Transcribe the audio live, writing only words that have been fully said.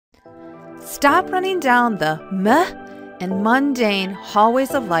Stop running down the meh and mundane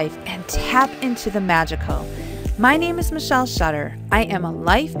hallways of life and tap into the magical. My name is Michelle Shutter. I am a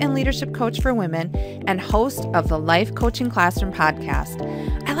life and leadership coach for women and host of the Life Coaching Classroom podcast.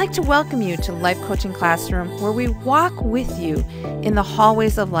 I'd like to welcome you to Life Coaching Classroom, where we walk with you in the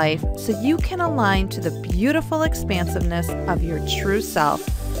hallways of life so you can align to the beautiful expansiveness of your true self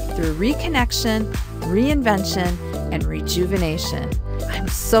through reconnection, reinvention, and rejuvenation. I'm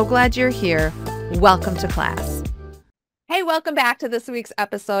so glad you're here. Welcome to class. Hey, welcome back to this week's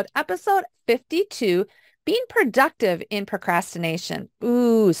episode 52, Being Productive in Procrastination.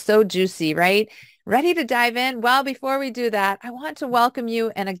 Ooh, so juicy, right? Ready to dive in? Well, before we do that, I want to welcome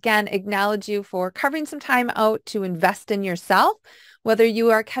you and again, acknowledge you for carving some time out to invest in yourself. Whether you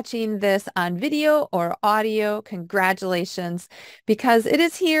are catching this on video or audio, congratulations, because it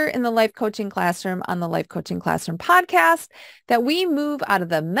is here in the Life Coaching Classroom on the Life Coaching Classroom podcast that we move out of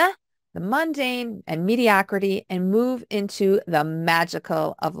the meh, the mundane and mediocrity and move into the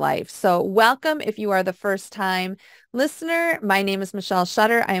magical of life. So welcome if you are the first time listener. My name is Michelle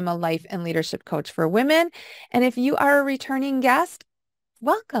Shutter. I am a life and leadership coach for women. And if you are a returning guest,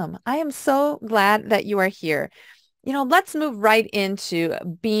 welcome. I am so glad that you are here. Let's move right into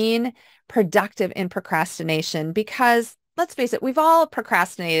being productive in procrastination, because let's face it, we've all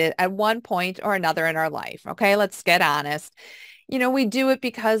procrastinated at one point or another in our life. Okay, let's get honest. We do it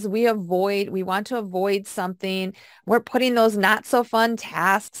because we want to avoid something. We're putting those not so fun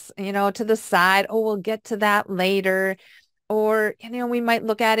tasks, to the side. Oh, we'll get to that later. Or, we might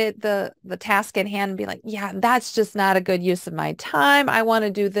look at it, the task at hand and be like, yeah, that's just not a good use of my time. I want to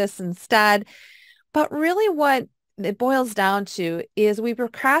do this instead. But really what it boils down to is we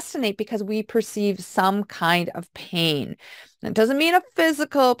procrastinate because we perceive some kind of pain. It doesn't mean a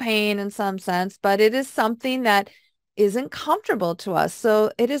physical pain in some sense, but it is something that isn't comfortable to us.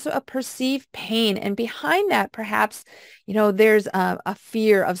 So it is a perceived pain. And behind that, perhaps, there's a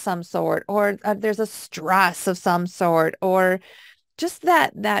fear of some sort, or there's a stress of some sort, or just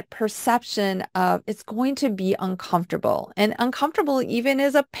that perception of it's going to be uncomfortable. And uncomfortable even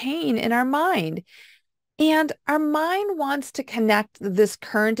is a pain in our mind. And our mind wants to connect this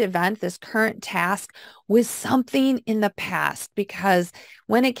current event, this current task with something in the past, because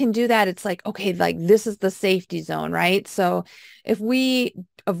when it can do that, it's like, okay, like this is the safety zone, right? So if we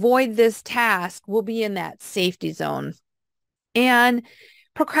avoid this task, we'll be in that safety zone. And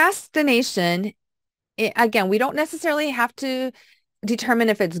procrastination, again, we don't necessarily have to determine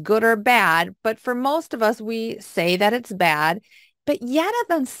if it's good or bad, but for most of us, we say that it's bad. But yet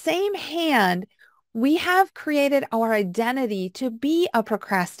at the same hand, we have created our identity to be a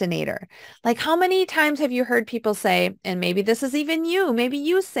procrastinator. Like, how many times have you heard people say, and maybe this is even you, maybe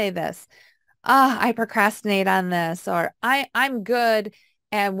you say this, I procrastinate on this, or I'm good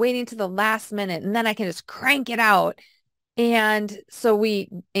at waiting to the last minute and then I can just crank it out. And so we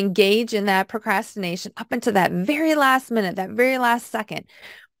engage in that procrastination up until that very last minute, that very last second.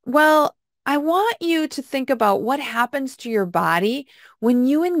 Well, I want you to think about what happens to your body when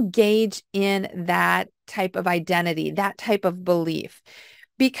you engage in that type of identity, that type of belief,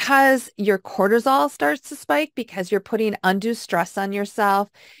 because your cortisol starts to spike because you're putting undue stress on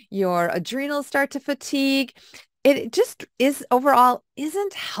yourself. Your adrenals start to fatigue. It just is overall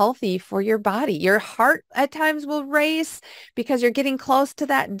isn't healthy for your body. Your heart at times will race because you're getting close to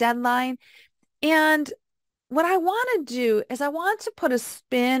that deadline. And what I want to do is I want to put a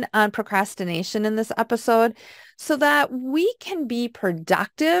spin on procrastination in this episode so that we can be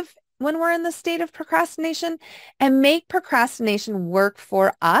productive when we're in the state of procrastination and make procrastination work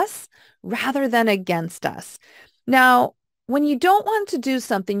for us rather than against us. Now, when you don't want to do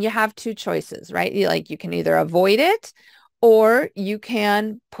something, you have two choices, right? You can either avoid it or you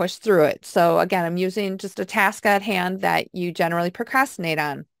can push through it. So again, I'm using just a task at hand that you generally procrastinate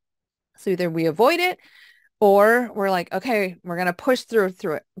on. So either we avoid it, or we're like, okay, we're going to push through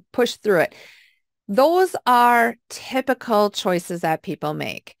it. Those are typical choices that people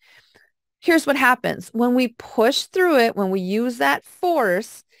make. Here's what happens. When we push through it, when we use that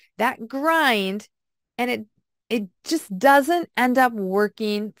force, that grind, and it just doesn't end up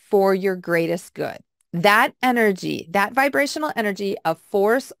working for your greatest good. That energy, that vibrational energy of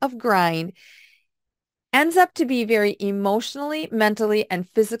force, of grind, ends up to be very emotionally, mentally, and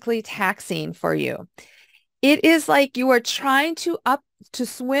physically taxing for you. It is like you are trying to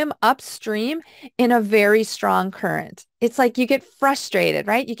swim upstream in a very strong current. It's like you get frustrated,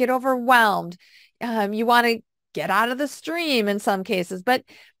 right? You get overwhelmed. You want to get out of the stream in some cases. But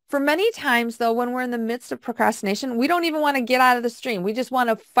for many times, though, when we're in the midst of procrastination, we don't even want to get out of the stream. We just want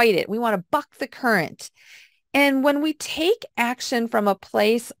to fight it. We want to buck the current. And when we take action from a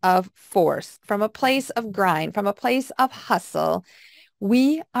place of force, from a place of grind, from a place of hustle,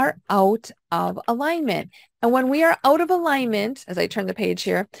 we are out of alignment. And when we are out of alignment, as I turn the page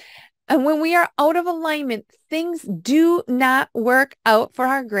here, and when we are out of alignment, things do not work out for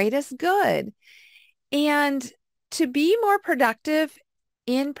our greatest good. And to be more productive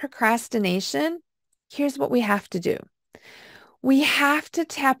in procrastination, here's what we have to do. We have to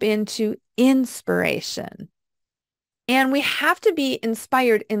tap into inspiration. And we have to be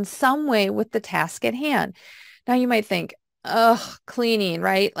inspired in some way with the task at hand. Now you might think, ugh, cleaning,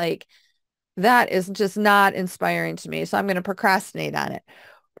 right? Like that is just not inspiring to me. So I'm going to procrastinate on it.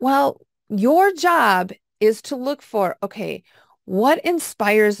 Well, your job is to look for, okay, what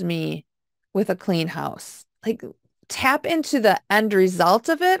inspires me with a clean house? Like tap into the end result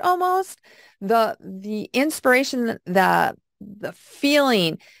of it almost, the inspiration, the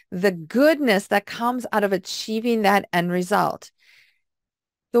feeling, the goodness that comes out of achieving that end result.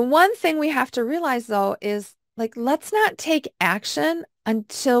 The one thing we have to realize though is like, let's not take action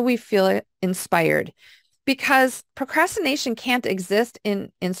until we feel inspired because procrastination can't exist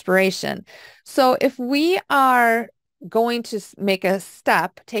in inspiration. So if we are going to make a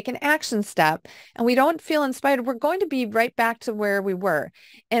step, take an action step, and we don't feel inspired, we're going to be right back to where we were.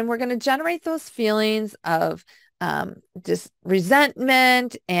 And we're going to generate those feelings of just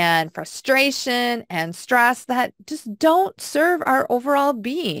resentment and frustration and stress that just don't serve our overall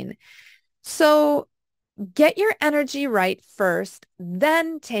being. So get your energy right first,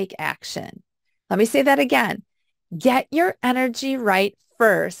 then take action. Let me say that again. Get your energy right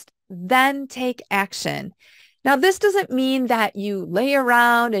first, then take action. Now, this doesn't mean that you lay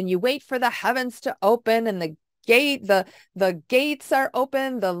around and you wait for the heavens to open and the gates are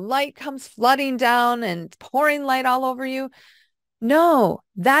open, the light comes flooding down and pouring light all over you. No,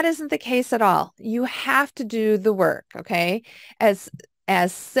 that isn't the case at all. You have to do the work, okay? As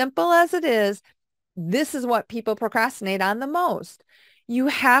simple as it is, this is what people procrastinate on the most. You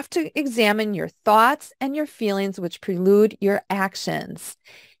have to examine your thoughts and your feelings, which prelude your actions.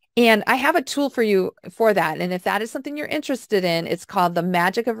 And I have a tool for you for that. And if that is something you're interested in, it's called the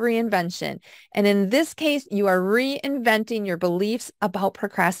magic of reinvention. And in this case, you are reinventing your beliefs about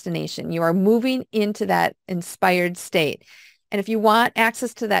procrastination. You are moving into that inspired state. And if you want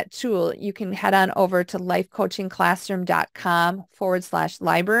access to that tool, you can head on over to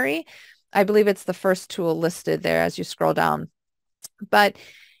lifecoachingclassroom.com/library. I believe it's the first tool listed there as you scroll down. But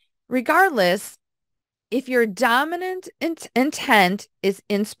regardless, if your dominant intent is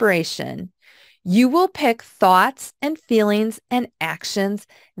inspiration, you will pick thoughts and feelings and actions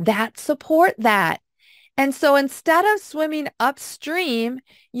that support that. And so instead of swimming upstream,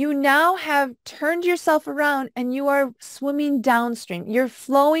 you now have turned yourself around and you are swimming downstream. You're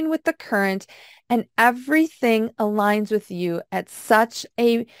flowing with the current and everything aligns with you at such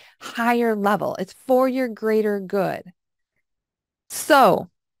a higher level. It's for your greater good. So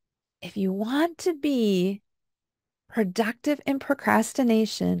if you want to be productive in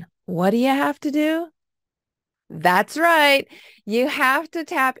procrastination, what do you have to do? That's right. You have to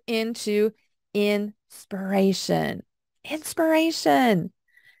tap into inspiration. Inspiration.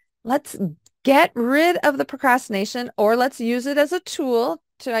 Let's get rid of the procrastination, or let's use it as a tool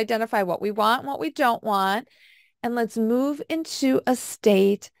to identify what we want, what we don't want. And let's move into a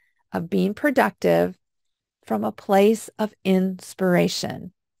state of being productive from a place of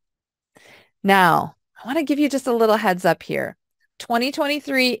inspiration. Now, I want to give you just a little heads up here.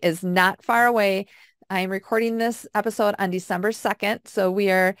 2023 is not far away. I am recording this episode on December 2nd. So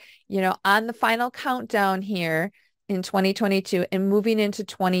we are, on the final countdown here in 2022 and moving into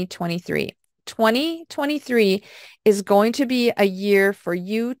 2023. 2023 is going to be a year for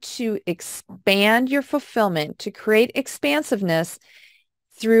you to expand your fulfillment, to create expansiveness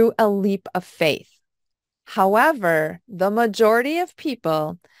through a leap of faith. However, the majority of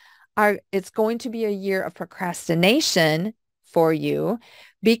people it's going to be a year of procrastination for you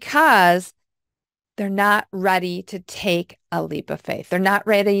because they're not ready to take a leap of faith. They're not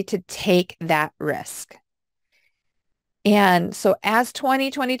ready to take that risk. And so as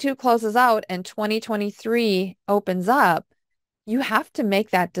 2022 closes out and 2023 opens up, you have to make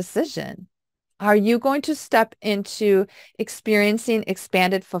that decision. Are you going to step into experiencing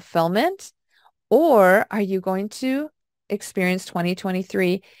expanded fulfillment, or are you going to experience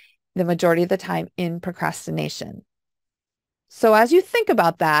 2023 the majority of the time in procrastination? So as you think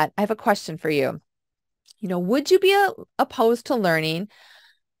about that, I have a question for you. Would you be opposed to learning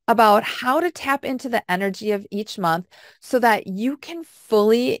about how to tap into the energy of each month so that you can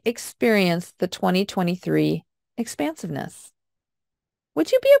fully experience the 2023 expansiveness?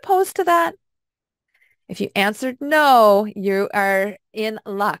 Would you be opposed to that? If you answered no, you are in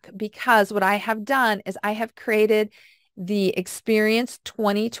luck, because what I have done is I have created the Experience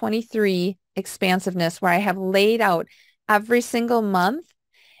 2023 Expansiveness, where I have laid out every single month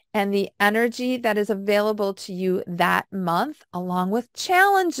and the energy that is available to you that month, along with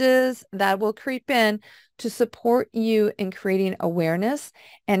challenges that will creep in to support you in creating awareness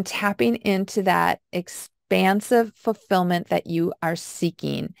and tapping into that expansive fulfillment that you are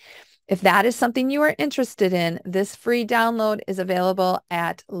seeking. If that is something you are interested in, this free download is available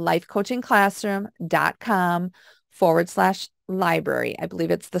at lifecoachingclassroom.com/library. I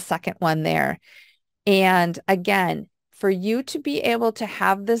believe it's the second one there. And again, for you to be able to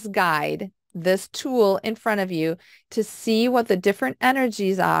have this guide, this tool in front of you to see what the different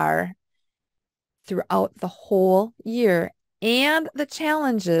energies are throughout the whole year and the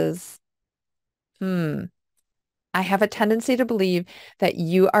challenges, I have a tendency to believe that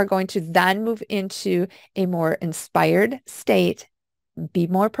you are going to then move into a more inspired state, be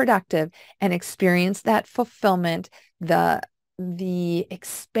more productive, and experience that fulfillment, the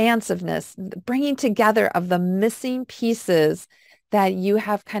expansiveness, the bringing together of the missing pieces that you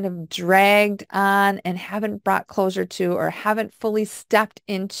have kind of dragged on and haven't brought closure to, or haven't fully stepped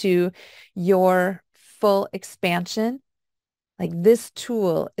into your full expansion. Like, this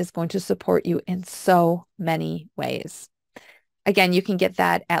tool is going to support you in so many ways. Again, you can get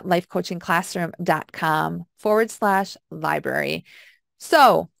that at lifecoachingclassroom.com/library.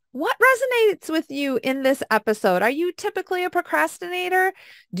 So, what resonates with you in this episode? Are you typically a procrastinator?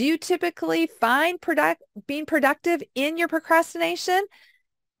 Do you typically find being productive in your procrastination?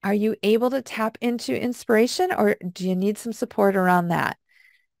 Are you able to tap into inspiration, or do you need some support around that?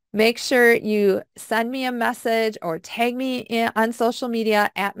 Make sure you send me a message or tag me on social media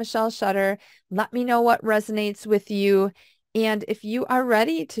at Michelle Shutter. Let me know what resonates with you. And if you are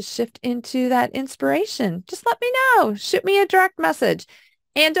ready to shift into that inspiration, just let me know. Shoot me a direct message.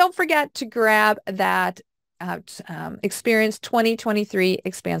 And don't forget to grab that Experience 2023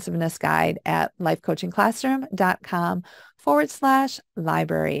 Expansiveness Guide at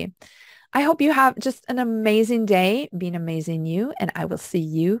lifecoachingclassroom.com/library. I hope you have just an amazing day, being amazing you, and I will see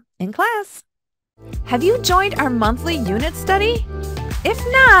you in class. Have you joined our monthly unit study? If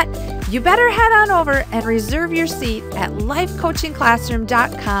not, you better head on over and reserve your seat at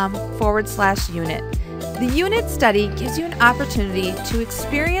lifecoachingclassroom.com/unit. The unit study gives you an opportunity to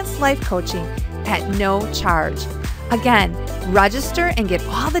experience life coaching at no charge. Again, register and get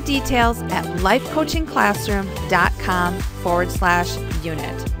all the details at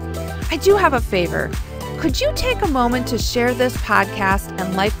lifecoachingclassroom.com/unit. I do have a favor. Could you take a moment to share this podcast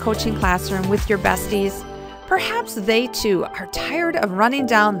and Life Coaching Classroom with your besties? Perhaps they too are tired of running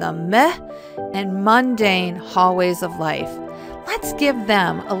down the meh and mundane hallways of life. Let's give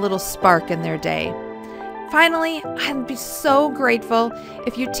them a little spark in their day. Finally, I'd be so grateful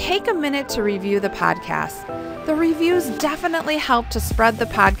if you take a minute to review the podcast. The reviews definitely help to spread the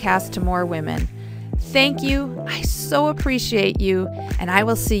podcast to more women. Thank you. I so appreciate you, and I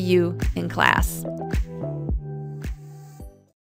will see you in class.